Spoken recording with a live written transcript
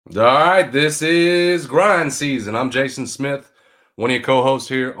All right, this is Grind Season. I'm Jason Smith, one of your co-hosts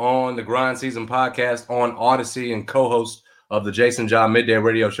here on the Grind Season podcast on Odyssey and co-host of the Jason John Midday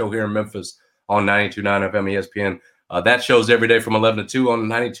Radio Show here in Memphis on 92.9 FM ESPN. That show's every day from 11 to 2 on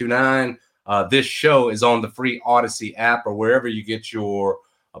 92.9. This show is on the free Odyssey app or wherever you get your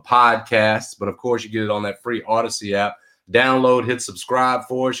podcasts. But, of course, you get it on that free Odyssey app. Download, hit subscribe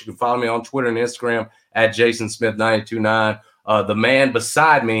for us. You can follow me on Twitter and Instagram at Jason Smith 92.9. The man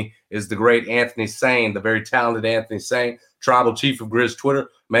beside me is the great Anthony Sane, the very talented Anthony Sane, tribal chief of Grizz Twitter,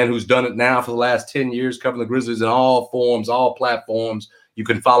 man who's done it now for the last 10 years, covering the Grizzlies in all forms, all platforms. You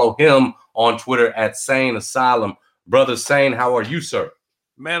can follow him on Twitter at Sane Asylum. Brother Sane, how are you, sir?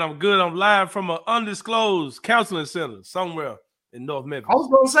 Man, I'm good. I'm live from an undisclosed counseling center somewhere in North Memphis. I was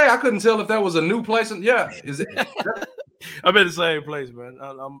going to say, I couldn't tell if that was a new place. Yeah, is it? I'm in the same place, man.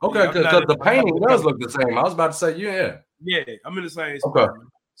 Okay, because the painting does look the same. I was about to say, yeah. Yeah, I'm in the same spot. Okay. Man.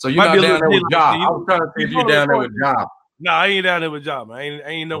 So you're not down there with Job. I was trying to see if you're down there with Job. No, I ain't down there with Job, man. I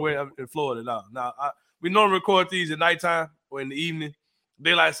ain't nowhere in Florida now. No, we normally record these at nighttime or in the evening.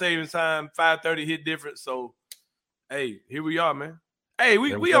 Daylight savings time, 5:30 hit different. So, hey, here we are, man. Hey,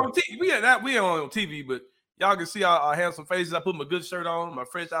 we on TV. We on TV, but y'all can see our handsome faces. I put my good shirt on, my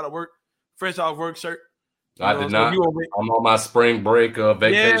fresh out of work shirt. I did not. I'm on my spring break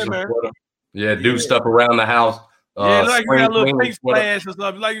vacation. Yeah, do stuff around the house. Like you got a little face splash or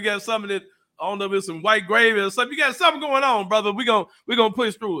something. Like you got something that I don't know if it's some white gravy or something. You got something going on, brother. We gonna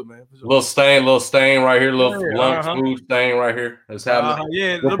push through it, man. Sure. Little stain right here, lump food stain right here. That's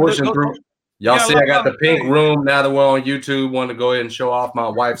happening. We're pushing through. Y'all see, I got the pink room now that we're on YouTube. Wanted to go ahead and show off my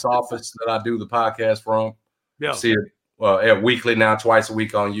wife's office that I do the podcast from. Yeah, see it weekly now, twice a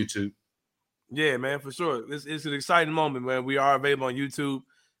week on YouTube. Yeah, man, for sure. It's an exciting moment, man. We are available on YouTube.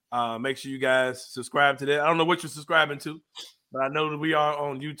 Make sure you guys subscribe to that. I don't know what you're subscribing to, but I know that we are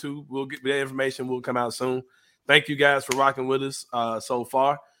on YouTube. We'll get that information. Will come out soon. Thank you guys for rocking with us so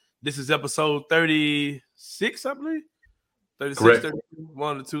far. This is episode 36, I believe. 36,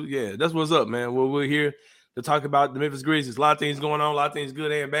 31 or 2. Yeah, that's what's up, man. We're here to talk about the Memphis Grizz. There's a lot of things going on, a lot of things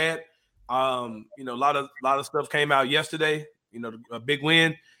good and bad. A lot of stuff came out yesterday. A big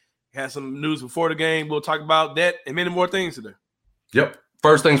win. Had some news before the game. We'll talk about that and many more things today. Yep.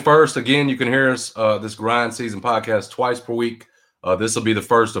 First things first, again, you can hear us this Grind Season podcast twice per week. This will be the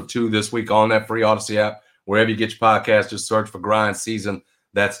first of 2 this week on that free Odyssey app. Wherever you get your podcast, just search for Grind Season.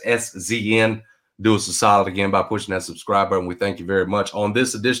 That's SZN. Do us a solid again by pushing that subscribe button. We thank you very much. On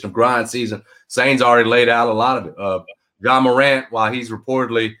this edition of Grind Season, Sane's already laid out a lot of it. John Morant, while he's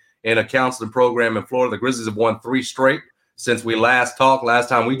reportedly in a counseling program in Florida, the Grizzlies have won 3 straight since we last talked. Last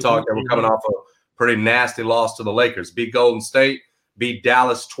time we talked, they were coming off a pretty nasty loss to the Lakers. Beat Golden State, beat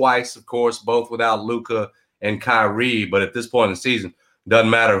Dallas twice, of course, both without Luka and Kyrie. But at this point in the season, doesn't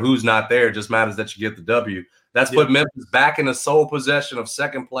matter who's not there. It just matters that you get the W. That's put Memphis back in the sole possession of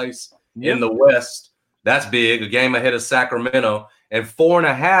second place in the West. That's big, a game ahead of Sacramento, and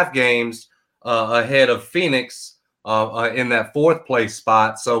 4.5 games ahead of Phoenix in that 4th place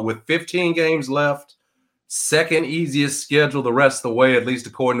spot. So with 15 games left, second easiest schedule the rest of the way, at least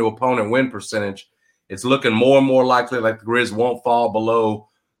according to opponent win percentage. It's looking more and more likely like the Grizz won't fall below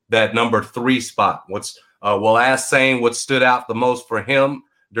that number 3 spot. We'll ask Sane what stood out the most for him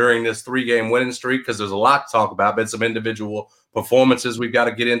during this 3-game winning streak, because there's a lot to talk about. Been some individual performances we've got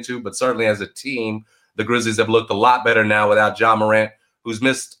to get into, but certainly as a team, the Grizzlies have looked a lot better now without John Morant, who's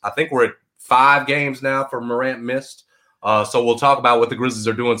missed, I think we're at 5 games now for Morant missed. So we'll talk about what the Grizzlies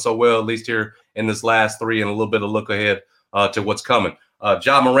are doing so well, at least here in this last 3, and a little bit of look ahead to what's coming.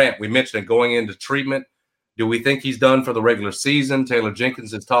 John Morant, we mentioned it, going into treatment. Do we think he's done for the regular season? Taylor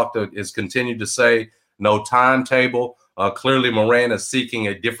Jenkins has continued to say no timetable. Clearly, Morant is seeking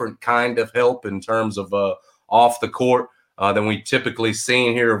a different kind of help in terms of off the court than we typically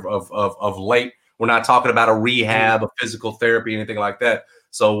seen here of late. We're not talking about a rehab, a physical therapy, anything like that.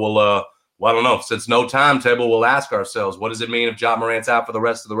 So well, I don't know. Since no timetable, we'll ask ourselves, what does it mean if John Morant's out for the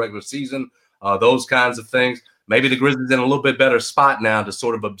rest of the regular season? Those kinds of things. Maybe the Grizzlies in a little bit better spot now to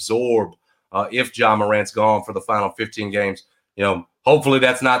sort of absorb if John Morant's gone for the final 15 games. Hopefully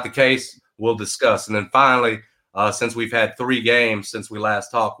that's not the case. We'll discuss. And then finally, since we've had 3 games since we last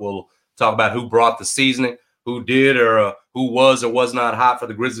talked, we'll talk about who brought the seasoning, who did or who was or was not hot for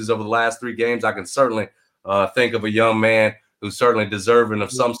the Grizzlies over the last 3 games. I can certainly think of a young man who's certainly deserving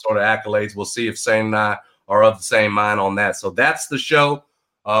of some sort of accolades. We'll see if Sane and I are of the same mind on that. So that's the show.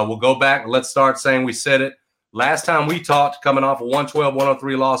 We'll go back. Let's start saying we said it. Last time we talked, coming off a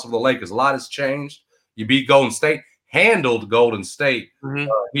 112-103 loss of the Lakers, a lot has changed. You beat Golden State, handled Golden State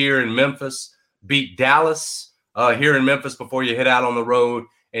here in Memphis, beat Dallas here in Memphis before you head out on the road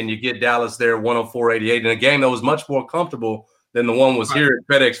and you get Dallas there 104-88 in a game that was much more comfortable than the one was here at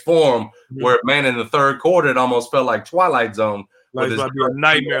FedEx Forum, where, man, in the third quarter, it almost felt like Twilight Zone. Like it's about to be a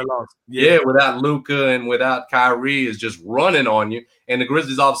nightmare loss. Yeah, without Luka and without Kyrie is just running on you. And the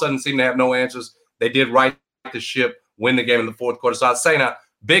Grizzlies all of a sudden seem to have no answers. They did right the ship, win the game in the fourth quarter. So I'd say now,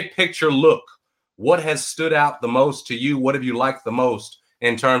 big picture look, what has stood out the most to you? What have you liked the most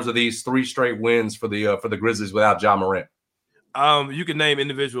in terms of these 3 straight wins for the Grizzlies without Ja Morant? You can name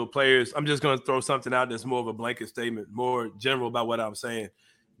individual players. I'm just going to throw something out that's more of a blanket statement, more general about what I'm saying.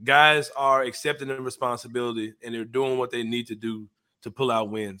 Guys are accepting the responsibility, and they're doing what they need to do to pull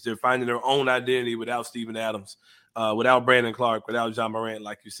out wins. They're finding their own identity without Steven Adams, without Brandon Clark, without Ja Morant,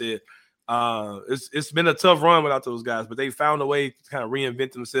 like you said. It's been a tough run without those guys, but they found a way to kind of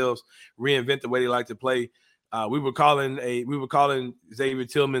reinvent themselves, reinvent the way they like to play. We were calling Xavier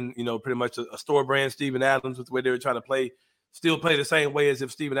Tillman, pretty much a store brand Steven Adams with the way they were trying to play, still play the same way as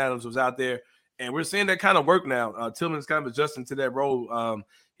if Steven Adams was out there. And we're seeing that kind of work now. Tillman's kind of adjusting to that role.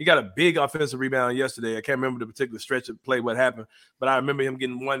 He got a big offensive rebound yesterday. I can't remember the particular stretch of play, what happened, but I remember him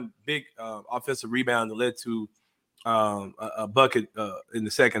getting one big offensive rebound that led to a bucket in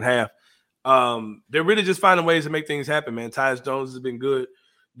the second half. They're really just finding ways to make things happen, man. Tyus Jones has been good.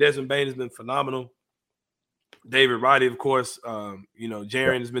 Desmond Bane has been phenomenal. David Roddy, of course.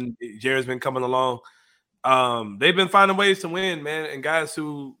 Jaren's been coming along. They've been finding ways to win, man. And guys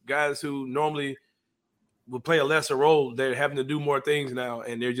who normally would play a lesser role, they're having to do more things now,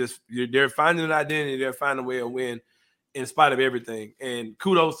 and they're finding an identity. They're finding a way to win in spite of everything. And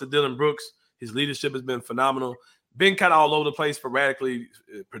kudos to Dylan Brooks. His leadership has been phenomenal. Been kind of all over the place sporadically,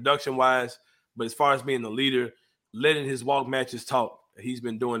 production-wise, but as far as being the leader, letting his walk match his talk, he's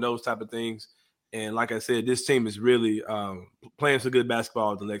been doing those type of things. And like I said, this team is really playing some good basketball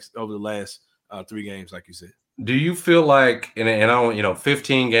over the last 3 games, like you said. Do you feel like, and I don't,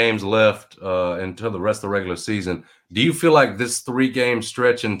 15 games left until the rest of the regular season, do you feel like this 3-game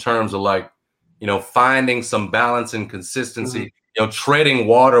stretch in terms of finding some balance and consistency, treading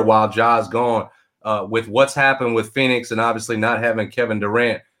water while Ja's gone, with what's happened with Phoenix and obviously not having Kevin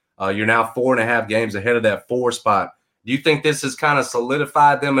Durant, you're now 4.5 games ahead of that 4 spot. Do you think this has kind of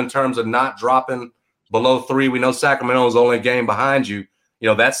solidified them in terms of not dropping below 3? We know Sacramento is only a game behind you.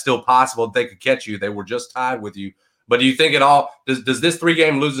 That's still possible that they could catch you. They were just tied with you. But do you think at all, does this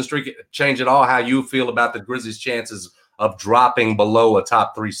 3-game losing streak change at all how you feel about the Grizzlies' chances of dropping below a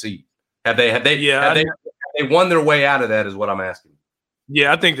top 3 seed? Have they won their way out of that is what I'm asking.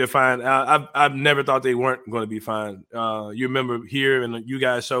 Yeah, I think they're fine. I've never thought they weren't going to be fine. You remember here and you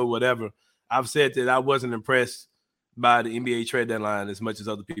guys show whatever. I've said that I wasn't impressed by the NBA trade deadline as much as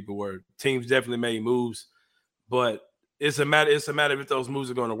other people were. Teams definitely made moves, but it's a matter if those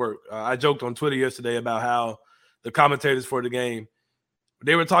moves are going to work. I joked on Twitter yesterday about how the commentators for the game,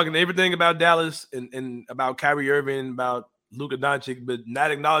 they were talking everything about Dallas and about Kyrie Irving, about Luka Doncic, but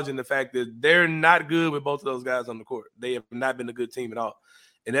not acknowledging the fact that they're not good with both of those guys on the court. They have not been a good team at all.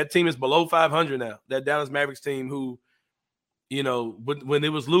 And that team is below 500 now. That Dallas Mavericks team who, when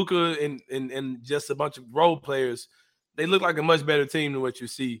it was Luka and just a bunch of role players, they look like a much better team than what you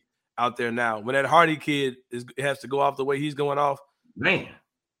see out there now. When that Hardy kid has to go off the way he's going off, man,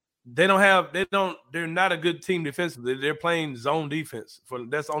 they're not a good team defensively. They're playing zone defense.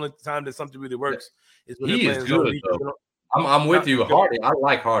 That's the only time that something really works. Is when he they're playing is zone good, defense. though. I'm with you, Hardy. I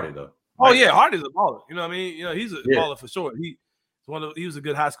like Hardy though. Oh yeah, Hardy's a baller. You know what I mean? He's a baller for sure. He was a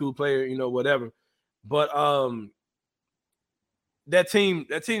good high school player. Whatever. But that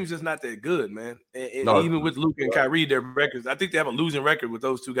team's just not that good, man. And even with Luka and Kyrie, their records, I think they have a losing record with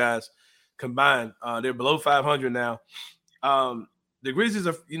those 2 guys combined. They're below 500 now. The Grizzlies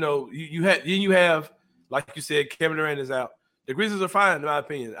are, you have, like you said, Kevin Durant is out. The Grizzlies are fine, in my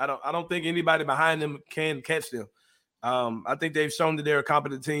opinion. I don't think anybody behind them can catch them. I think they've shown that they're a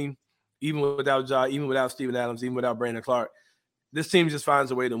competent team, even without Ja, even without Steven Adams, even without Brandon Clark. This team just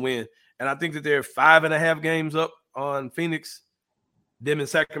finds a way to win. And I think that they're 5.5 games up on Phoenix. Them and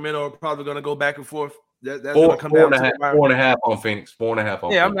Sacramento are probably going to go back and forth. That's going to come down to 4.5 on Phoenix. 4.5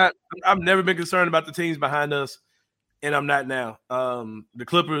 on Phoenix. I've never been concerned about the teams behind us, and I'm not now. The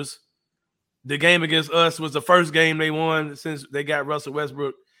Clippers, the game against us was the first game they won since they got Russell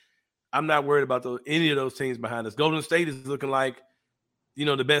Westbrook. I'm not worried about any of those teams behind us. Golden State is looking like,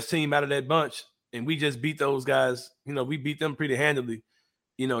 the best team out of that bunch, and we just beat those guys. We beat them pretty handily,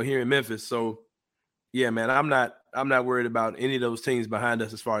 here in Memphis. So, yeah, man, I'm not worried about any of those teams behind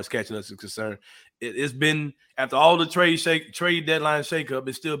us as far as catching us is concerned. It's been, after all the trade deadline shakeup,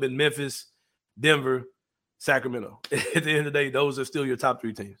 it's still been Memphis, Denver, Sacramento. At the end of the day, those are still your top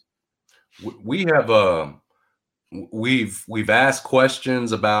 3 teams. We have we've asked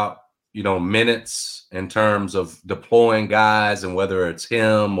questions about, minutes in terms of deploying guys and whether it's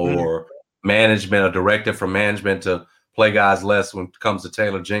him or management, a directive from management to play guys less when it comes to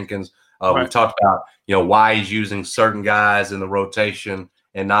Taylor Jenkins. We've talked about, why he's using certain guys in the rotation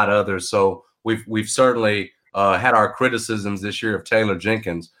and not others. So we've certainly had our criticisms this year of Taylor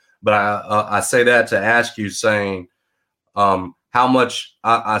Jenkins. But I say that to ask you, saying how much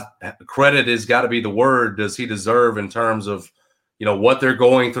credit has got to be the word does he deserve in terms of, what they're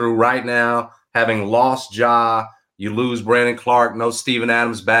going through right now, having lost Ja, you lose Brandon Clark, no Steven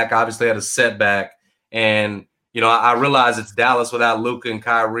Adams back, obviously had a setback. And, I realize it's Dallas without Luka and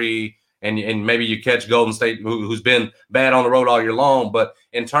Kyrie, and maybe you catch Golden State, who's been bad on the road all year long. But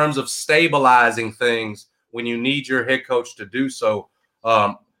in terms of stabilizing things, when you need your head coach to do so,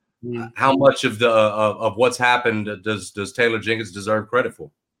 how much of of what's happened does Taylor Jenkins deserve credit for?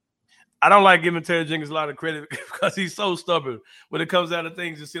 I don't like giving Taylor Jenkins a lot of credit because he's so stubborn when it comes down to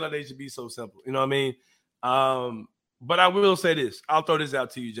things. It seems like they should be so simple. You know what I mean? But I will say this. I'll throw this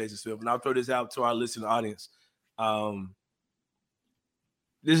out to you, Jason Smith, and I'll throw this out to our listening audience.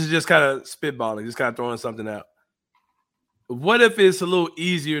 This is just kind of spitballing, just kind of throwing something out. What if it's a little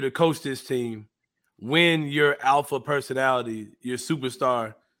easier to coach this team when your alpha personality, your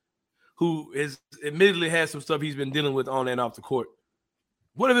superstar, who is admittedly has some stuff he's been dealing with on and off the court,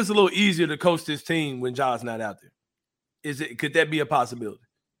 what if it's a little easier to coach this team when Ja's not out there? Could that be a possibility?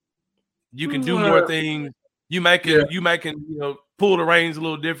 You can do more things. You might can pull the reins a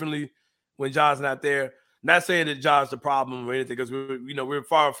little differently when Ja's not there. Not saying that Ja's the problem or anything, because we're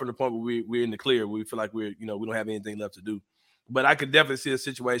far from the point where we're in the clear. We feel like we don't have anything left to do. But I could definitely see a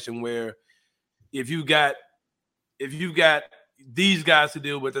situation where if you got these guys to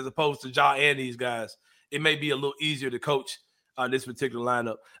deal with as opposed to Ja and these guys, it may be a little easier to coach this particular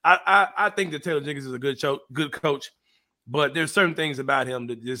lineup. I think that Taylor Jenkins is a good coach, but there's certain things about him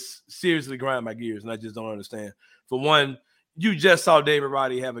that just seriously grind my gears, and I just don't understand. For one, you just saw David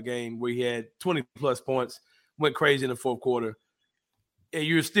Roddy have a game where he had 20-plus points, went crazy in the fourth quarter, and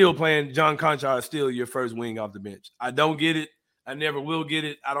you're still playing John Conchar is still your first wing off the bench. I don't get it. I never will get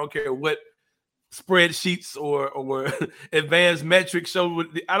it. I don't care what spreadsheets or advanced metrics show.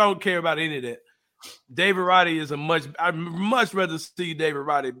 I don't care about any of that. David Roddy is I'd much rather see David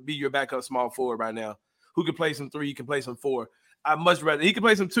Roddy be your backup small forward right now, who can play some 3, he can play some 4. He can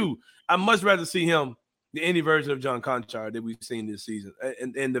play some 2. I'd much rather see him than any version of John Conchar that we've seen this season.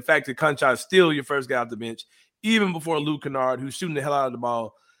 And the fact that Conchar is still your first guy off the bench, even before Luke Kennard, who's shooting the hell out of the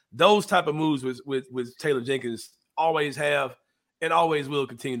ball, those type of moves with Taylor Jenkins always have and always will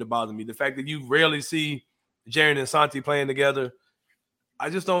continue to bother me. The fact that you rarely see Jaren and Santi playing together, I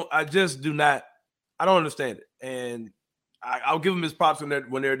don't understand it. And I'll give him his props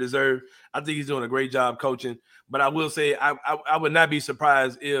when they're deserved. I think he's doing a great job coaching. But I will say I would not be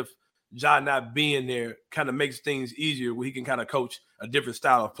surprised if Ja not being there kind of makes things easier where he can kind of coach a different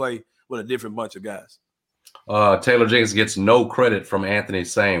style of play with a different bunch of guys. Taylor Jenkins gets no credit from Anthony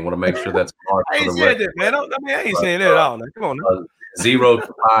Saying. Want to make sure that's hard. I ain't saying that, man. I ain't saying that at all. Now. Come on, now. 0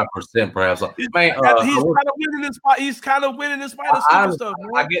 to 5%, perhaps. Man, he's kind of winning in spite of stupid stuff.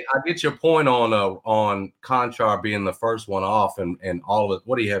 Man. I get your point on Conchar being the first one off and all of it.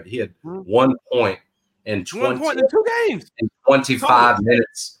 What do you have? He had 1 point in 1 point in 2 games in 25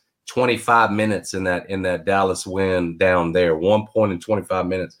 minutes. 25 minutes in that Dallas win down there. 1 point in 25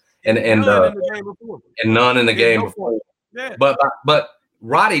 minutes. And none in the game before. Yeah. But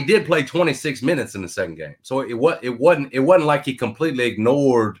Roddy did play 26 minutes in the second game, so it wasn't like he completely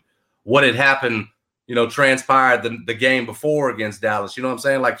ignored what had happened. Transpired the game before against Dallas. You know what I'm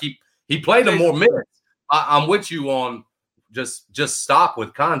saying? Like he played them more minutes. I'm with you on just stop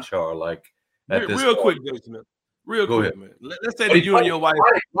with Conchar. Like real quick, Jason. Real quick, man. Let's say that you and your wife.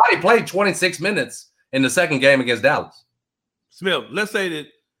 Roddy played 26 minutes in the second game against Dallas. Smith, let's say that.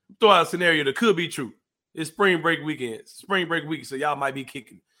 Throw out a scenario that could be true. It's spring break weekend, so y'all might be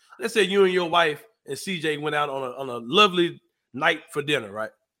kicking. Let's say you and your wife and CJ went out on a lovely night for dinner, right?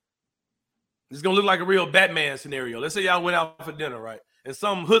 It's gonna look like a real Batman scenario. Let's say y'all went out for dinner, right? And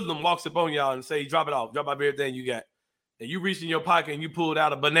some hoodlum walks up on y'all and say, drop off everything you got. And you reach in your pocket and you pulled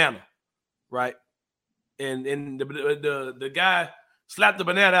out a banana, right? And the guy slapped the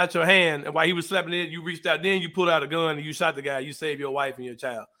banana out your hand, and while he was slapping it, you reached out, then you pulled out a gun and you shot the guy, you saved your wife and your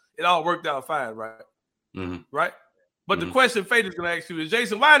child. It all worked out fine, right? Mm-hmm. Right? But the question Faith is going to ask you is,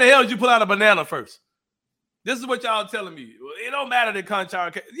 Jason, why in the hell did you pull out a banana first? This is what y'all telling me. It don't matter that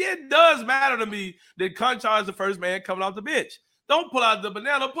Conchar. Yeah, it does matter to me that Conchar is the first man coming off the bench. Don't pull out the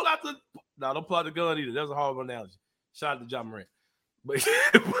banana. Don't pull out the gun either. That's a horrible analogy. Shout out to John Morant. But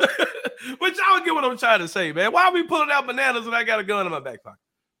y'all get what I'm trying to say, man. Why are we pulling out bananas when I got a gun in my back pocket?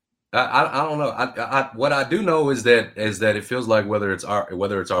 I don't know. What I do know is that it feels like whether it's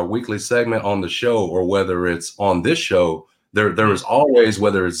our weekly segment on the show or whether it's on this show, there is always,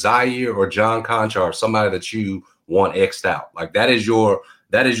 whether it's Zaire or John Conchar, somebody that you want X'd out. Like that is your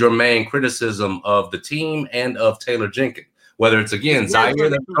main criticism of the team and of Taylor Jenkins. Whether it's again Zaire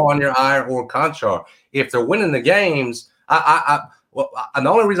that's on your eye or Conchar, if they're winning the games, the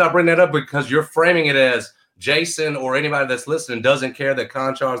only reason I bring that up because you're framing it as Jason or anybody that's listening doesn't care that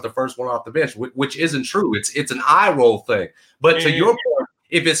Conchar is the first one off the bench, which isn't true. It's an eye roll thing. But to your point,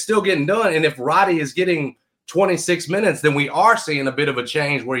 if it's still getting done and if Roddy is getting 26 minutes, then we are seeing a bit of a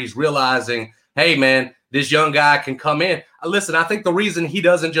change where he's realizing, hey, man, this young guy can come in. Listen, I think the reason he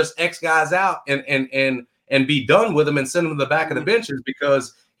doesn't just X guys out and be done with them and send them to the back of the bench is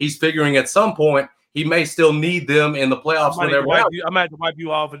because he's figuring at some point he may still need them in the playoffs. I might have to wipe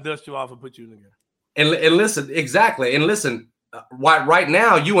you off and dust you off and put you in again. And listen, exactly. And listen, right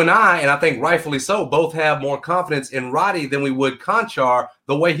now, you and I think rightfully so, both have more confidence in Roddy than we would Conchar.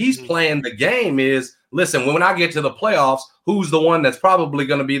 The way he's playing the game is, listen, when I get to the playoffs, who's the one that's probably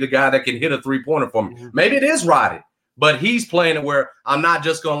going to be the guy that can hit a three-pointer for me? Maybe it is Roddy, but he's playing it where I'm not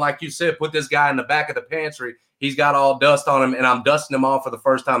just going, like you said, put this guy in the back of the pantry. He's got all dust on him, and I'm dusting him off for the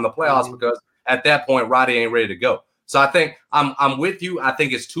first time in the playoffs because at that point, Roddy ain't ready to go. So I think I'm with you. I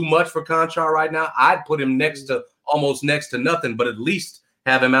think it's too much for Conchar right now. I'd put him almost next to nothing, but at least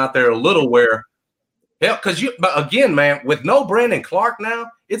have him out there a little where, because but again, man, with no Brandon Clark now,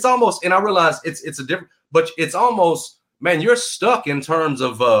 it's almost, and I realize it's a different, but it's almost, man, you're stuck in terms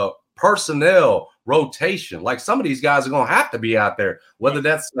of personnel rotation. Like some of these guys are going to have to be out there, whether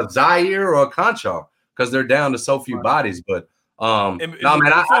that's a Zaire or a Conchar, because they're down to so few bodies. But I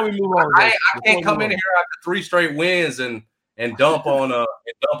can't come in here after 3 straight wins and dump on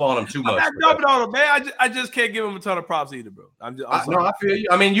them too much. I'm not dumping on them, man. I just can't give them a ton of props either, bro. I feel you.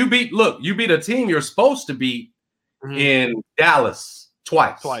 I mean, you beat a team you're supposed to beat in Dallas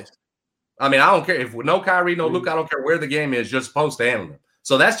twice. I mean, I don't care if no Kyrie, no Luke. I don't care where the game is. You're supposed to handle them.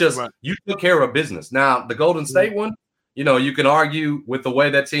 So that's just you took care of business. Now the Golden State one, you can argue with the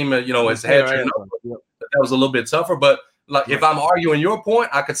way that team, has had that was a little bit tougher, but. Like if I'm arguing your point,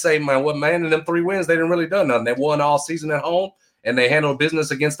 I could say, man, in them 3 wins, they didn't really done nothing. They won all season at home, and they handled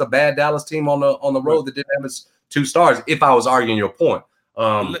business against a bad Dallas team on the road that didn't have its 2 stars. If I was arguing your point,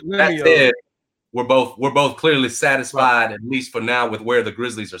 that said, we're both clearly satisfied, at least for now, with where the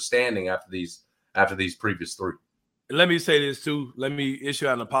Grizzlies are standing after these previous 3. Let me say this too. Let me issue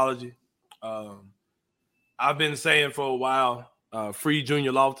an apology. I've been saying for a while, free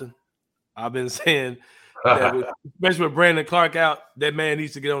Junior Lofton. I've been saying. Especially with Brandon Clark out, that man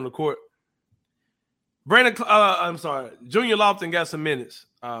needs to get on the court. Junior Lofton got some minutes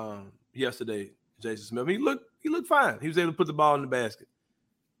yesterday. Jason Smith, he looked fine. He was able to put the ball in the basket.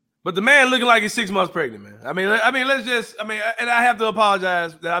 But the man looking like he's 6 months pregnant, man. I mean, and I have to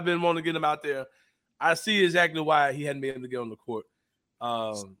apologize that I've been wanting to get him out there. I see exactly why he hadn't been able to get on the court.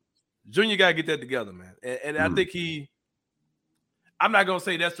 Junior got to get that together, man. And I think I'm not gonna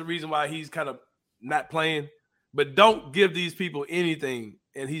say that's the reason why he's kind of not playing, but don't give these people anything,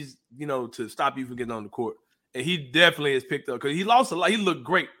 and he's to stop you from getting on the court. And he definitely has picked up because he lost a lot. He looked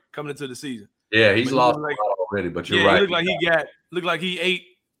great coming into the season. Yeah, he's lost a lot already, but you're right. He looked like he ate.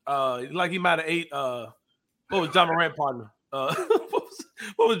 Like he might have ate. What was John Morant partner? What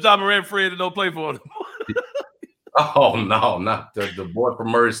was John Morant friend that don't play for him? Oh no, not the boy from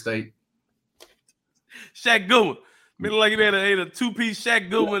Murray State, Shaq Goodwin. I mean, like he ate a 2-piece Shaq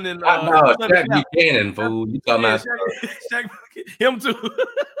Goodwin and Shaq Buchanan, fool. You talking about Shaq, him too.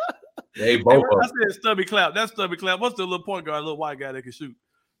 They both. I said Stubby Clapp. That's Stubby Clapp. What's the little point guard, little white guy that can shoot?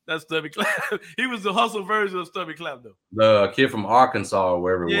 That's Stubby Clapp. He was the hustle version of Stubby Clapp, though. The kid from Arkansas or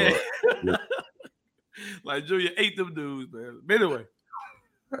wherever it was. Yeah. Like Junior ate them dudes, man. But anyway,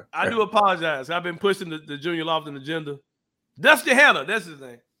 I do apologize. I've been pushing the Junior Lofton agenda. Dusty Hannah, that's his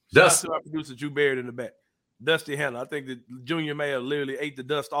name. Shout out to our producer, Drew Barrett in the back. Dusty Hannah. I think that Junior may have literally ate the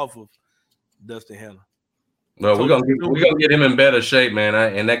dust off of Dusty Hannah. Well, we're gonna get him in better shape, man.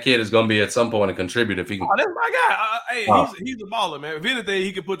 And that kid is gonna be at some point a contributor if he can. Oh, that's my guy. He's a baller, man. If anything,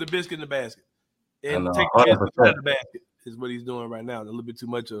 he can put the biscuit in the basket and take the biscuit out of the basket. Is what he's doing right now. A little bit too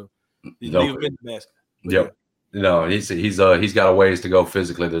much of leave him in the basket. Yep. No, he's got a ways to go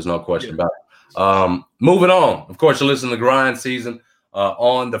physically. There's no question about it. Moving on. Of course, you listen to Grind Season.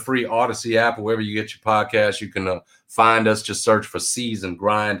 On the free Odyssey app, or wherever you get your podcast, you can find us. Just search for Season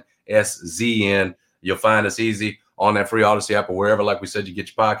Grind, SZN. You'll find us easy on that free Odyssey app or wherever, like we said, you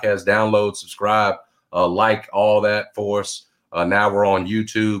get your podcast. Download, subscribe, like all that for us. Now we're on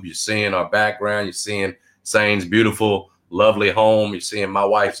YouTube. You're seeing our background. You're seeing SZNing's beautiful, lovely home. You're seeing my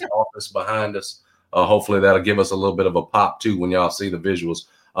wife's office behind us. Hopefully that'll give us a little bit of a pop too when y'all see the visuals.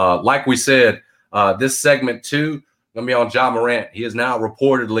 Like we said, this segment 2 going to be on Ja Morant. He is now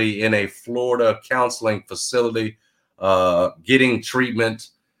reportedly in a Florida counseling facility getting treatment.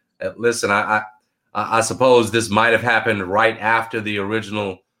 Listen, I suppose this might have happened right after the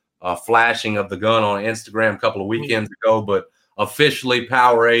original flashing of the gun on Instagram a couple of weekends ago, but officially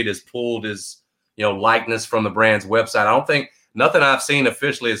Powerade has pulled his likeness from the brand's website. I don't think nothing I've seen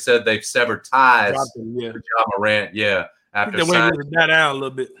officially has said they've severed ties to Ja Morant. Yeah, after signing that down a little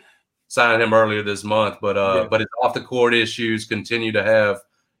bit. Signing him earlier this month, but his off the court issues continue to have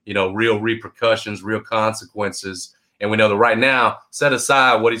real repercussions, real consequences. And we know that right now, set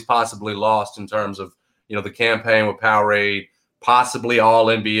aside what he's possibly lost in terms of the campaign with Powerade, possibly all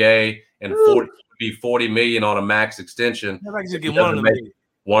NBA, and $40 million on a max extension.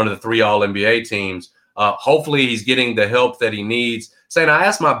 One of the 3 all NBA teams. Hopefully he's getting the help that he needs. Saying, I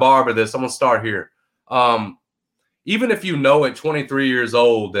asked my barber this. I'm gonna start here. Even if at 23 years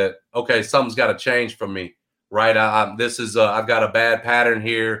old that okay, something's got to change for me, right? I've got a bad pattern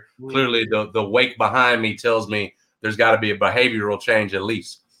here. Clearly, the wake behind me tells me there's got to be a behavioral change at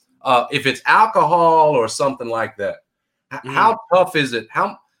least. If it's alcohol or something like that, how tough is it?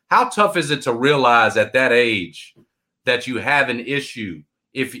 How tough is it to realize at that age that you have an issue?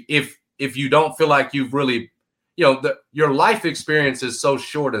 If you don't feel like you've really, your life experience is so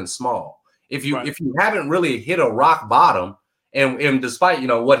short and small. If you haven't really hit a rock bottom, and despite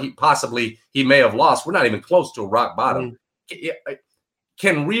what he may have lost, we're not even close to a rock bottom.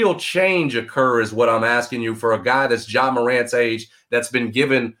 Can real change occur? Is what I'm asking you for a guy that's Ja Morant's age, that's been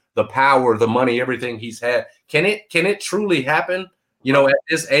given the power, the money, everything he's had. Can it truly happen? At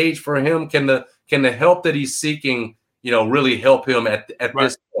this age for him, can the help that he's seeking, really help him at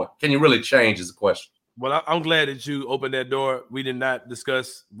this point? Can you really change? Is the question. Well, I'm glad that you opened that door. We did not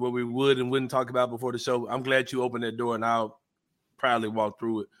discuss what we would and wouldn't talk about before the show. I'm glad you opened that door, and I'll proudly walk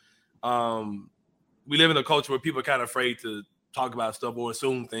through it. We live in a culture where people are kind of afraid to talk about stuff or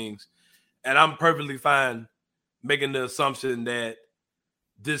assume things. And I'm perfectly fine making the assumption that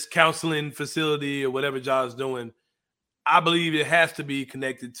this counseling facility or whatever Ja's doing, I believe it has to be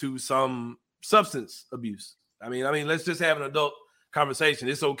connected to some substance abuse. I mean, let's just have an adult conversation.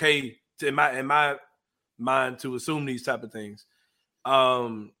 It's okay in my mind to assume these type of things.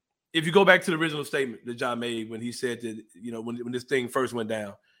 If you go back to the original statement that Ja made when he said that, when this thing first went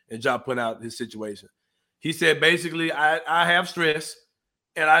down and Ja put out his situation, he said, basically, I have stress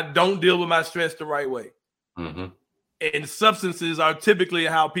and I don't deal with my stress the right way. Mm-hmm. And substances are typically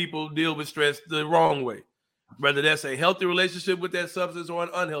how people deal with stress the wrong way, whether that's a healthy relationship with that substance or an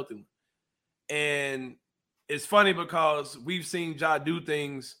unhealthy one. And it's funny because we've seen Ja do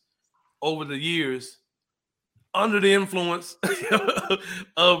things over the years under the influence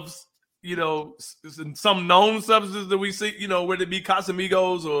of, some known substances that we see, whether it be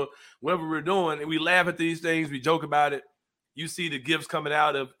Casamigos or whatever we're doing, and we laugh at these things, we joke about it. You see the gifts coming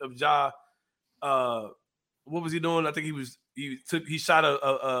out of Ja. What was he doing? I think he shot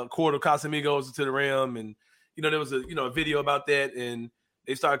a quart of Casamigos into the rim, and there was a video about that, and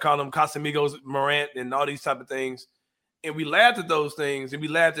they started calling him Casamigos Morant and all these type of things. And we laughed at those things, and we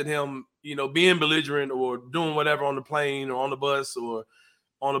laughed at him, being belligerent or doing whatever on the plane or on the bus or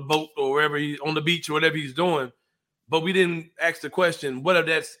on a boat or wherever on the beach or whatever he's doing. But we didn't ask the question, what if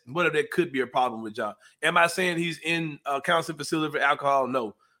that could be a problem with Ja? Am I saying he's in a counseling facility for alcohol?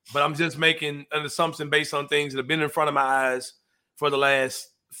 No. But I'm just making an assumption based on things that have been in front of my eyes for the last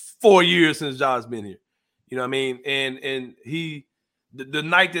 4 years since Ja's been here. You know what I mean? And he, the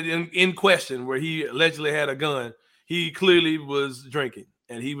night that in question where he allegedly had a gun, he clearly was drinking,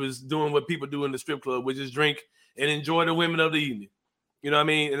 and he was doing what people do in the strip club, which is drink and enjoy the women of the evening. You know what I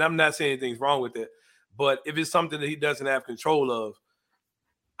mean? And I'm not saying anything's wrong with that, but if it's something that he doesn't have control of,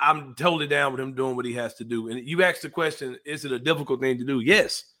 I'm totally down with him doing what he has to do. And you asked the question, is it a difficult thing to do?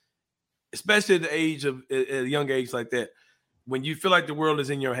 Yes, especially at the age of at a young age like that, when you feel like the world is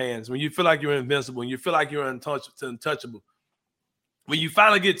in your hands, when you feel like you're invincible, when you feel like you're untouchable. When you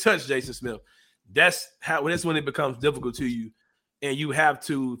finally get touched, Jason Smith, that's when it becomes difficult to you, and you have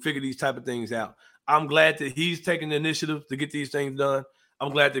to figure these type of things out. I'm glad that he's taking the initiative to get these things done.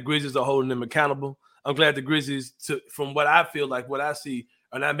 I'm glad the Grizzlies are holding him accountable. I'm glad the Grizzlies, from what I feel like, what I see,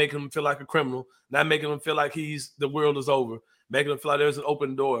 are not making him feel like a criminal, not making him feel like the world is over, making him feel like there's an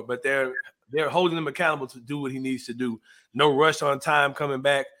open door, but they're holding him accountable to do what he needs to do. No rush on time coming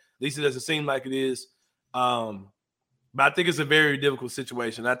back. At least it doesn't seem like it is. But I think it's a very difficult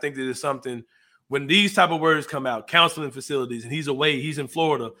situation. I think that it's something when these type of words come out, counseling facilities, and he's away, he's in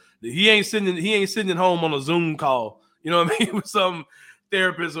Florida. He ain't sitting at home on a Zoom call, you know what I mean, with some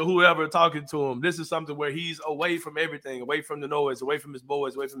therapist or whoever talking to him. This is something where he's away from everything, away from the noise, away from his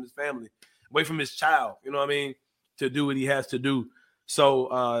boys, away from his family, away from his child, you know what I mean, to do what he has to do.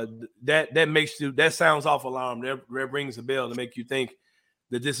 So that makes you, that sounds off alarm. That rings a bell to make you think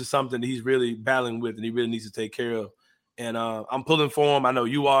that this is something that he's really battling with and he really needs to take care of. And I'm pulling for him. I know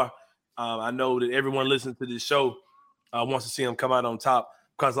you are. I know that everyone listening to this show wants to see him come out on top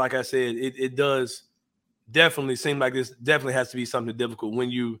because, like I said, it does definitely seem like this definitely has to be something difficult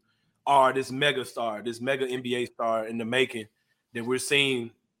when you are this mega star, this mega NBA star in the making that we're seeing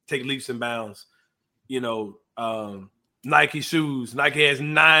take leaps and bounds. You know, Nike shoes. Nike has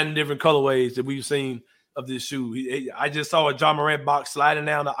 9 different colorways that we've seen of this shoe. I just saw a John Morant box sliding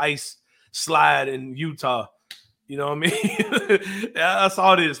down the ice slide in Utah. You know what I mean? I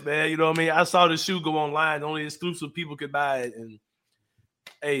saw this, man. You know what I mean? I saw the shoe go online. Only exclusive people could buy it. And,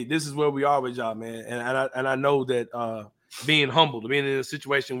 hey, this is where we are with y'all, man. And I know that being humbled, being in a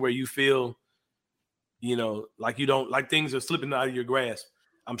situation where you feel, you know, like you don't, like things are slipping out of your grasp,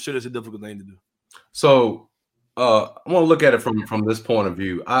 I'm sure that's a difficult thing to do. So I want to look at it from this point of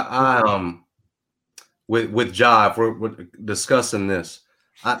view. I with Jive, we're discussing this.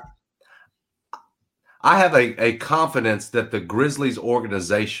 I have a confidence that the Grizzlies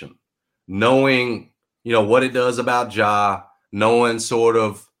organization, knowing, you know, what it does about Ja, knowing sort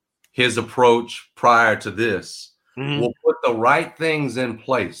of his approach prior to this, will put the right things in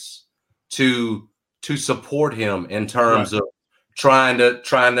place to support him in terms of trying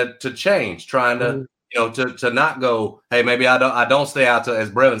to change, trying to, you know, to not go, hey, maybe I don't stay out till, as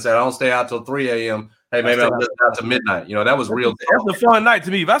Brevin said, I don't stay out till 3 a.m. Hey, maybe I'll just out to midnight. You know, that was real. That's a fun night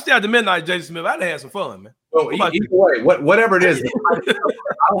to me. If I stay out to midnight, Jason Smith, I'd have some fun, man. Well, either way, whatever it is, I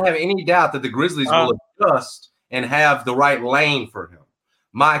don't have any doubt that the Grizzlies will adjust and have the right lane for him.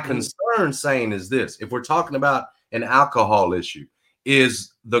 My concern, saying, is this: if we're talking about an alcohol issue,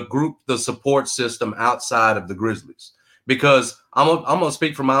 is the group, the support system outside of the Grizzlies? Because I'm gonna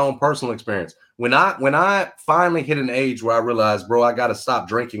speak from my own personal experience. When I finally hit an age where I realized, bro, I got to stop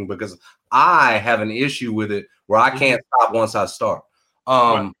drinking because I have an issue with it where I can't stop once I start.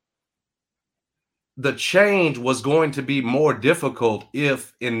 The change was going to be more difficult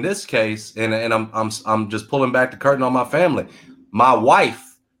if, in this case, and I'm just pulling back the curtain on my family, my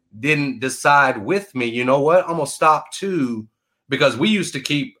wife didn't decide with me, you know what, I'm gonna stop too, because we used to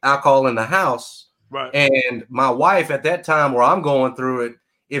keep alcohol in the house. Right. And my wife at that time where I'm going through it,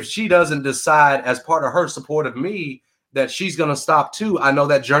 if she doesn't decide as part of her support of me that she's going to stop too, I know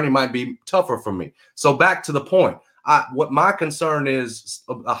that journey might be tougher for me. So back to the point, what my concern is,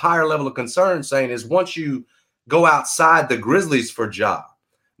 a higher level of concern, saying, is once you go outside the Grizzlies for Ja,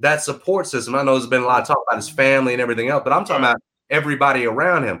 that support system, I know there's been a lot of talk about his family and everything else, but I'm talking about everybody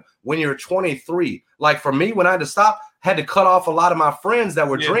around him. When you're 23, like for me, when I had to stop, had to cut off a lot of my friends that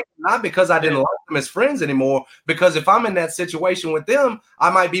were drinking, not because I didn't like them as friends anymore, because if I'm in that situation with them, I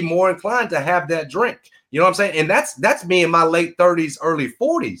might be more inclined to have that drink. You know what I'm saying? And that's me in my late 30s, early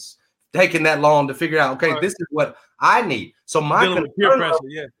 40s, taking that long to figure out, okay, this is what I need. So my concern level,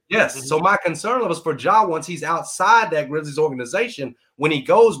 so my concern level is for Ja, once he's outside that Grizzlies organization, when he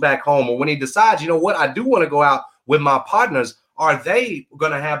goes back home or when he decides, you know what, I do want to go out with my partners, are they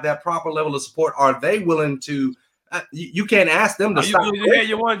going to have that proper level of support? Are they willing to you can't ask them to stop. You had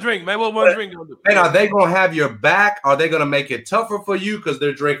your one drink, man. What one drink gonna do? And are they gonna have your back? Are they gonna make it tougher for you because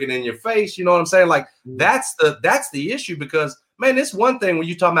they're drinking in your face? You know what I'm saying? Like that's the issue, because man, it's one thing when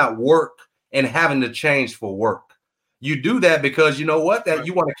you talk about work and having to change for work. You do that because you know what, that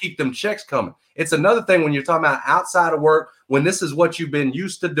you want to keep them checks coming. It's another thing when you're talking about outside of work, when this is what you've been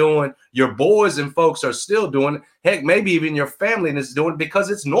used to doing, your boys and folks are still doing it. Heck, maybe even your family is doing it because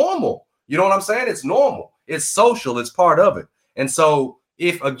it's normal. You know what I'm saying? It's normal. It's social. It's part of it. And so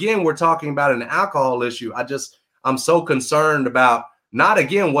if, again, we're talking about an alcohol issue, I'm so concerned about not,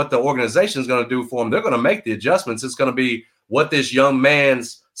 again, what the organization is going to do for them. They're going to make the adjustments. It's going to be what this young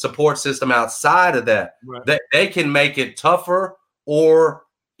man's support system outside of that, that they can make it tougher or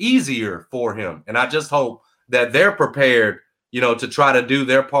easier for him. And I just hope that they're prepared, you know, to try to do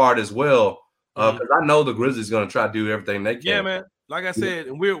their part as well. Because I know the Grizzlies going to try to do everything they can. Yeah, man. Like I said,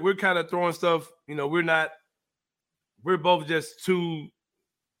 and we're kind of throwing stuff, you know, we're both just two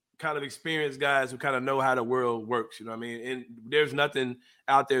kind of experienced guys who kind of know how the world works, you know what I mean? And there's nothing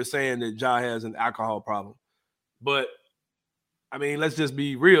out there saying that Ja has an alcohol problem. But I mean, let's just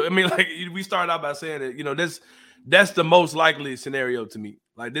be real. I mean, like we started out by saying that, you know, That's the most likely scenario to me.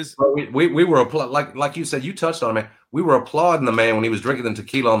 Like this, we were like you said, you touched on it, man. We were applauding the man when he was drinking the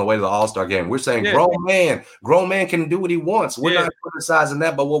tequila on the way to the All-Star game. We're saying, grown man can do what he wants. We're not criticizing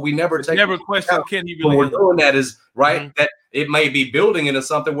that, but what we never question, can he really? What we're doing that is that it may be building into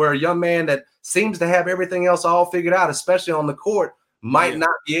something where a young man that seems to have everything else all figured out, especially on the court, might not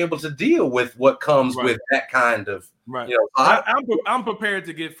be able to deal with what comes with that kind of. Right. You know, I'm prepared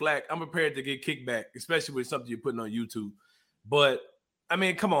to get flack. I'm prepared to get kickback, especially with something you're putting on YouTube. But I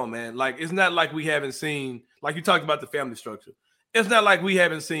mean, come on, man. Like, it's not like we haven't seen, like you talked about the family structure. It's not like we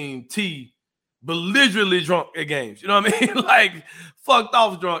haven't seen T belligerently drunk at games. You know what I mean? Like, fucked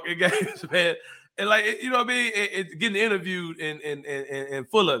off drunk at games, man. And like, you know what I mean? It's getting interviewed and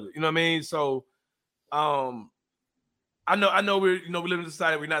full of it. You know what I mean? So, I know we live in a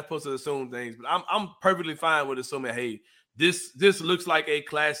society we're not supposed to assume things, but I'm perfectly fine with assuming, hey, this looks like a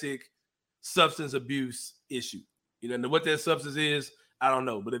classic substance abuse issue. You know, and what that substance is, I don't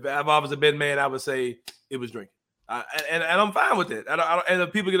know. But if I was a bad man, I would say it was drinking. And I'm fine with it. And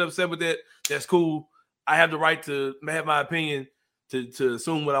if people get upset with it, that's cool. I have the right to have my opinion, to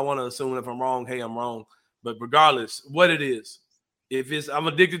assume what I want to assume. If I'm wrong, hey, I'm wrong. But regardless, what it is, if it's I'm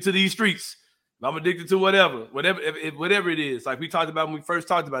addicted to these streets, I'm addicted to whatever it is. Like we talked about when we first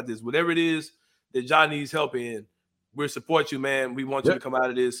talked about this, whatever it is that John needs help in, we'll support you, man. We want you to come out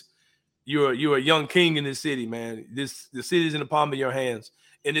of this. You're a young king in this city, man. The city's in the palm of your hands,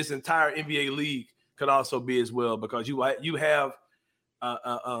 and this entire NBA league could also be as well, because you have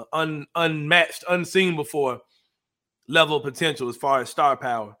unmatched, unseen before level of potential as far as star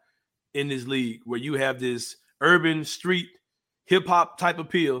power in this league, where you have this urban street hip hop type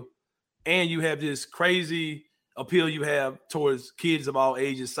appeal, and you have this crazy appeal you have towards kids of all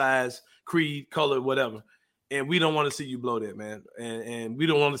ages, size, creed, color, whatever. And we don't want to see you blow that, man. And we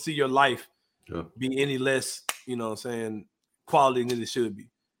don't want to see your life be any less, you know what I'm saying, quality than it should be.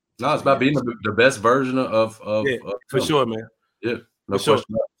 No, it's about being the best version of for sure, man. Yeah, no question.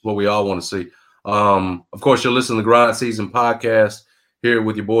 That's what we all want to see. Of course, you're listening to the Grind Season podcast here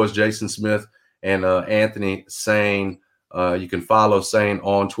with your boys Jason Smith and Anthony SZNing. You can follow SZNing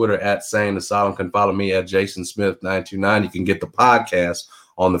on Twitter at SZNing Asylum. You can follow me at Jason Smith 929. You can get the podcast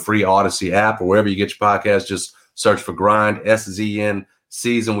on the free Odyssey app or wherever you get your podcast. Just search for Grind SZN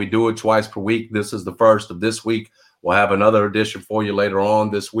Season. We do it twice per week. This is the first of this week. We'll have another edition for you later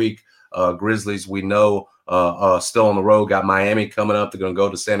on this week. Grizzlies, we know, still on the road. Got Miami coming up. They're going to go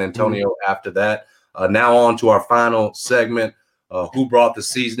to San Antonio after that. Now on to our final segment. Who brought the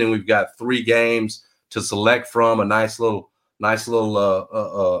seasoning? We've got 3 games to select from. A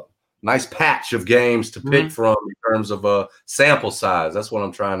nice patch of games to pick from in terms of sample size. That's what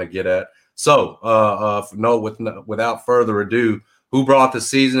I'm trying to get at. So, without further ado, who brought the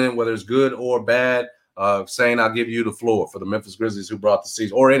seasoning, whether it's good or bad? SZNing, I'll give you the floor for the Memphis Grizzlies. Who brought the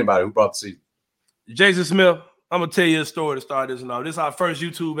season, or anybody who brought the season? Jason Smith. I'm gonna tell you a story to start this and all. This is our first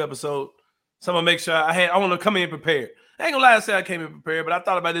YouTube episode, so I'm gonna make sure I want to come in prepared. I ain't gonna lie and say I came in prepared, but I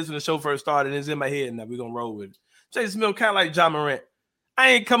thought about this when the show first started, and it's in my head, and now we're gonna roll with it. Jason Smith, kind of like John Morant. I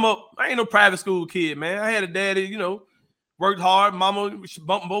ain't no private school kid, man. I had a daddy, you know, worked hard. Mama,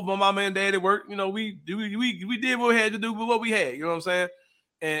 both my mama and daddy worked. You know, we did what we had to do with what we had. You know what I'm saying?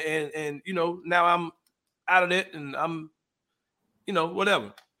 And you know, now I'm out of it, and I'm, you know,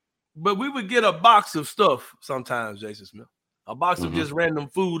 whatever. But we would get a box of stuff sometimes, Jason Smith. A box of just random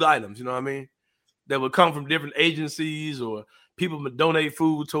food items, you know what I mean? That would come from different agencies, or people would donate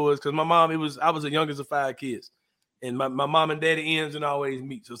food to us. Because my mom, I was the youngest of 5 kids. And my mom and daddy ends and always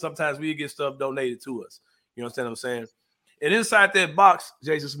meet. So sometimes we get stuff donated to us. You understand what I'm saying? And inside that box,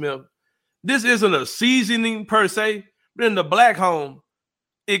 Jason Smith, this isn't a seasoning per se, but in the black home,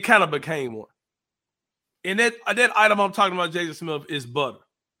 it kind of became one. And that item I'm talking about, Jason Smith, is butter.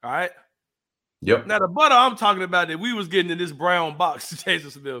 All right? Yep. Now, the butter I'm talking about that we was getting in this brown box,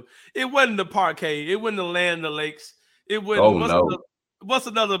 Jason Smith, it wasn't the Parquet. It wasn't the Land of Lakes. It wasn't what's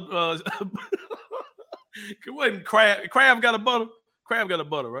another it wasn't Crab. Crab got a butter. Crab got a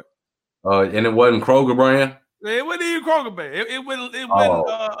butter, right? And it wasn't Kroger brand. It wasn't even Kroger brand. It wasn't.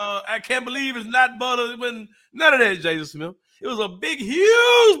 I can't believe it's not butter. It wasn't none of that, Jason Smith. It was a big,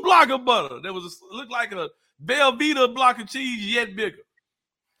 huge block of butter. That looked like a Velveeta block of cheese, yet bigger.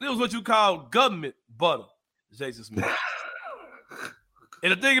 It was what you call government butter, Jason Smith.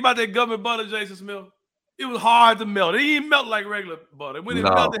 And the thing about that government butter, Jason Smith, it was hard to melt. It didn't melt like regular butter. When it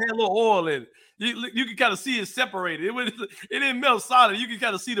melted, it had a little oil in it. You could kind of see it separated. It didn't melt solid. You could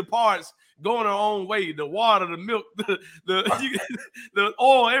kind of see the parts going their own way. The water, the milk, the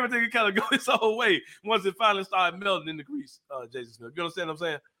oil, everything could kind of go its own way once it finally started melting in the grease, Jason Smith. You understand what I'm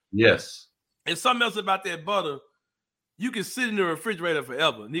saying? Yes. And something else about that butter you can sit in the refrigerator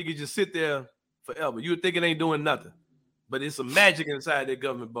forever. And you can just sit there forever. You would think it ain't doing nothing. But it's some magic inside that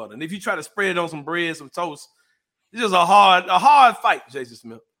government butter. And if you try to spread it on some bread, some toast, it's just a hard fight, Jason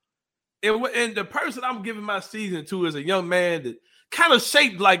Smith. And the person I'm giving my season to is a young man that kind of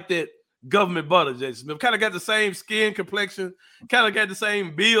shaped like that government butter, Jason Smith. Kind of got the same skin complexion, kind of got the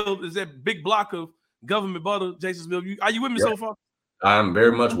same build as that big block of government butter, Jason Smith. Are you with me so far? I'm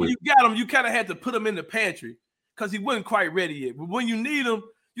very much with you. You got him. You kind of had to put him in the pantry because he wasn't quite ready yet. But when you need him,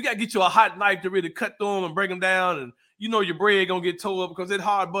 you got to get you a hot knife to really cut through him and break him down. And you know your bread going to get tore up because that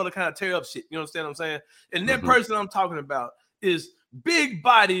hard butter kind of tear up shit. You understand what I'm saying? And that person I'm talking about is big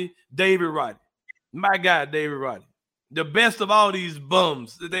body David Roddy. My guy, David Roddy. The best of all these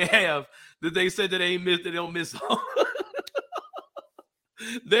bums that they have that they said that they ain't missed, they don't miss on.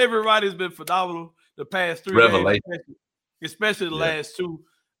 David Roddy's been phenomenal the past 3 Revelation. games, especially the last 2.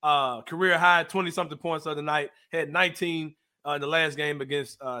 Career high, 20-something points the other night. Had 19 in the last game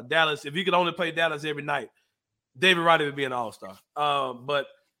against Dallas. If he could only play Dallas every night, David Roddy would be an all-star. But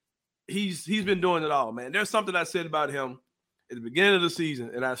he's been doing it all, man. There's something I said about him at the beginning of the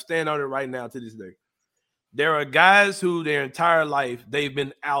season, and I stand on it right now to this day. There are guys who their entire life, they've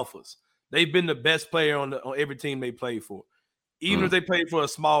been alphas. They've been the best player on every team they played for, even if they played for a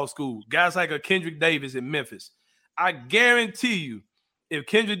small school. Guys like a Kendrick Davis in Memphis. I guarantee you, if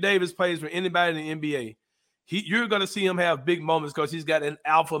Kendrick Davis plays for anybody in the NBA, you're going to see him have big moments because he's got an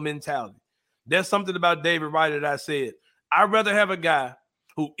alpha mentality. There's something about David Roddy that I said. I'd rather have a guy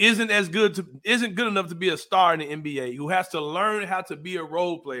who isn't good enough to be a star in the NBA, who has to learn how to be a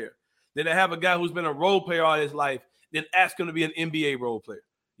role player, than to have a guy who's been a role player all his life, then ask him to be an NBA role player.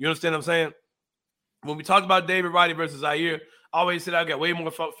 You understand what I'm saying? When we talk about David Roddy versus Zaire, I always said I got way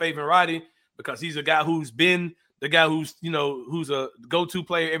more faith in Roddy because he's a guy who's been the guy who's a go-to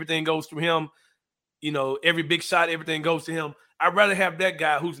player. Everything goes through him. You know, every big shot, everything goes to him. I'd rather have that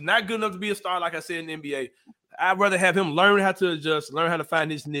guy who's not good enough to be a star, like I said, in the NBA. I'd rather have him learn how to adjust, learn how to find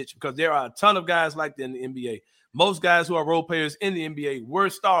his niche, because there are a ton of guys like that in the NBA. Most guys who are role players in the NBA were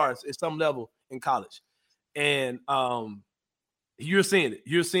stars at some level in college. And you're seeing it.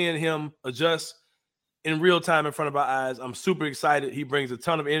 You're seeing him adjust in real time in front of our eyes. I'm super excited. He brings a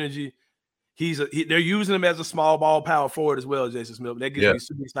ton of energy. They're using him as a small ball power forward as well, Jason Smith. That gets me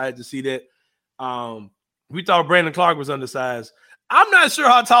super excited to see that. We thought Brandon Clark was undersized. I'm not sure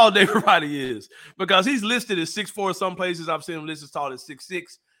how tall David Roddy is because he's listed as 6'4". Some places I've seen him listed as tall as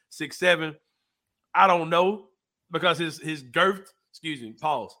 6'6", 6'7". I don't know because his girth,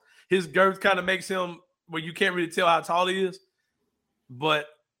 pause. His girth kind of makes him where you can't really tell how tall he is. But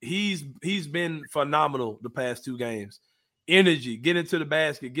he's been phenomenal the past 2 games. Energy, getting to the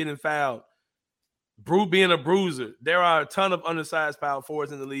basket, getting fouled, being a bruiser. There are a ton of undersized power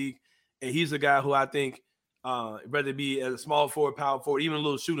forwards in the league, and he's a guy who I think, whether it be as a small forward, power forward, even a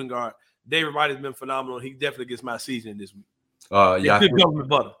little shooting guard, David Roddy's been phenomenal. He definitely gets my season this week. Good government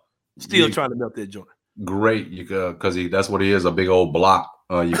butter. Still trying to melt that joint. Great, because that's what he is, a big old block.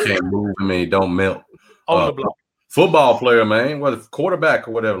 You can't move him and he don't melt. On the block. Football player, man, whether quarterback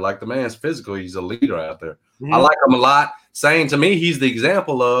or whatever, like the man's physical, he's a leader out there. I like him a lot. Saying to me, he's the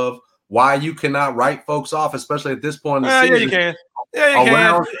example of why you cannot write folks off, especially at this point in the season. Yeah, you can. Yeah,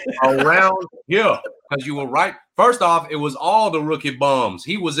 you can. Around here, because you were right. First off, it was all the rookie bums.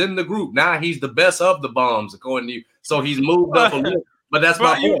 He was in the group. Now he's the best of the bums, according to you. So he's moved up a little. But that's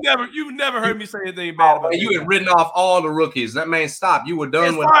my point. You never heard me say anything bad about you. Had written off all the rookies. That man stopped. You were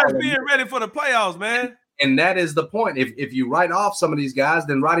done with as far as being ready for the playoffs, man. And that is the point. If you write off some of these guys,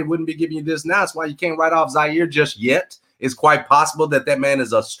 then Roddy wouldn't be giving you this now. That's why you can't write off Zaire just yet. It's quite possible that man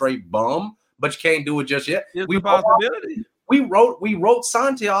is a straight bum, but you can't do it just yet. It's a possibility. We wrote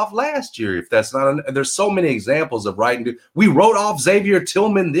Santi off last year. If that's not, there's so many examples of writing. We wrote off Xavier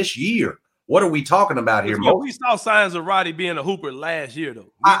Tillman this year. What are we talking about here? We saw signs of Roddy being a hooper last year,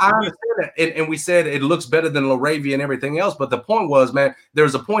 though. I understand that. And we said it looks better than LaRavia and everything else. But the point was, man, there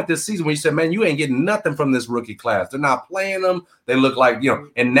was a point this season where you said, man, you ain't getting nothing from this rookie class. They're not playing them. They look like,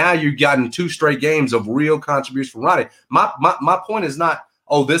 and now you've gotten 2 straight games of real contribution from Roddy. My point is not,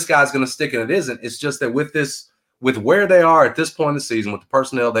 oh, this guy's going to stick and it isn't. It's just that with where they are at this point in the season, with the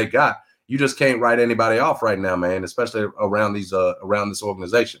personnel they got, you just can't write anybody off right now, man, especially around this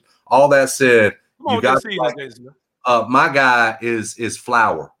organization. All that said, you got my guy is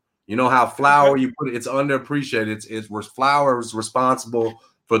Flower. You know how Flower, you put it's underappreciated. It's where Flower is responsible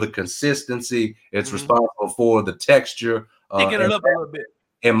for the consistency. It's responsible for the texture. Picking it up a little bit.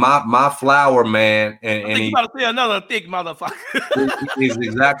 And my Flower, man, and you about to say another thick motherfucker. He's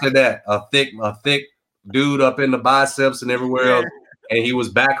exactly that. A thick dude up in the biceps and everywhere else. And he was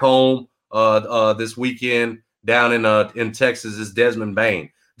back home this weekend. down in Texas is Desmond Bain.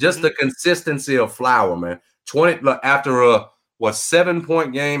 Just the consistency of Flower, man. 20 after a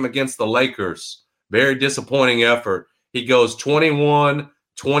 7-point game against the Lakers, very disappointing effort. He goes 21,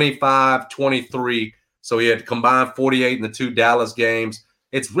 25, 23. So he had combined 48 in the 2 Dallas games.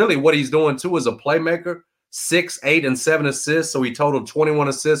 It's really what he's doing too as a playmaker. 6, 8, and 7 assists. So he totaled 21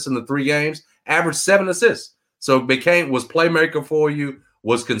 assists in the 3 games, averaged 7 assists. So was playmaker for you,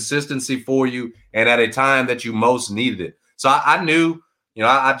 was consistency for you, and at a time that you most needed it. So I knew,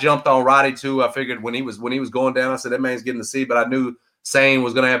 I jumped on Roddy too. I figured when he was going down, I said that man's getting the seed, but I knew SZNing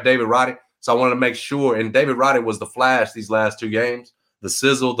was going to have David Roddy. So I wanted to make sure, and David Roddy was the flash these last 2 games, the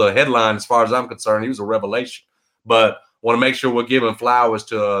sizzle, the headline. As far as I'm concerned, he was a revelation. But want to make sure we're giving flowers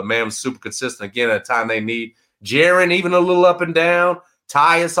to a man who's super consistent again at a time they need. Jaren, even a little up and down.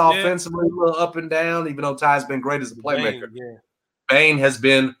 Tyus offensively a little up and down, even though Ty's been great as a playmaker. Bain has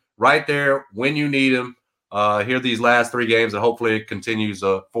been right there when you need him here these last 3 games, and hopefully it continues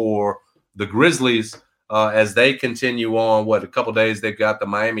for the Grizzlies as they continue on. A couple days they've got the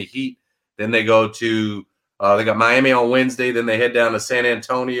Miami Heat. Then they go to they got Miami on Wednesday. Then they head down to San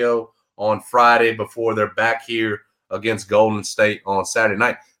Antonio on Friday before they're back here against Golden State on Saturday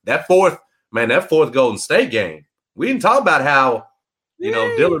night. That fourth Golden State game, we didn't talk about how,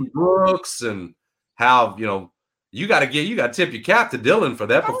 Dillon Brooks and how, you got to tip your cap to Dillon for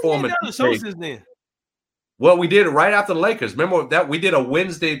that performance. Well, we did it right after the Lakers. Remember that we did a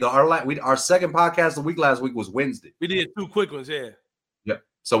Wednesday. Our second podcast of the week last week was Wednesday. We did 2 quick ones, yeah.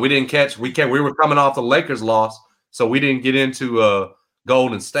 So we didn't catch. We were coming off the Lakers loss, so we didn't get into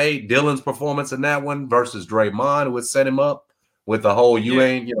Golden State. Dillon's performance in that one versus Draymond, who would set him up with the whole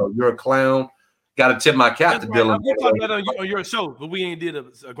you're a clown. Got to tip my cap to Dillon. We talked about that on your show, but we ain't did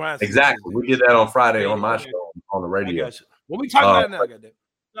a grind. Exactly. We did that on Friday on my show on the radio. Well, we talking about it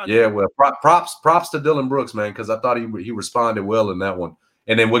now, Yeah, well, props to Dillon Brooks, man, because I thought he responded well in that one.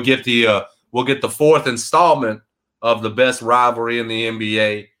 And then we'll get the 4th installment of the best rivalry in the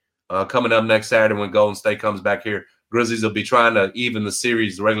NBA coming up next Saturday when Golden State comes back here. Grizzlies will be trying to even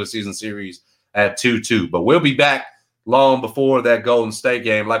the regular season series at 2-2. But we'll be back long before that Golden State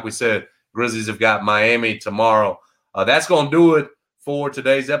game. Like we said, Grizzlies have got Miami tomorrow. That's going to do it for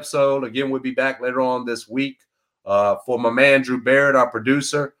today's episode. Again, we'll be back later on this week. For my man, Drew Barrett, our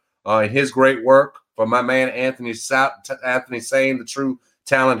producer, and his great work. For my man, Anthony saying the true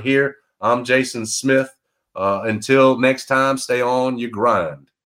talent here. I'm Jason Smith. Until next time, stay on your grind.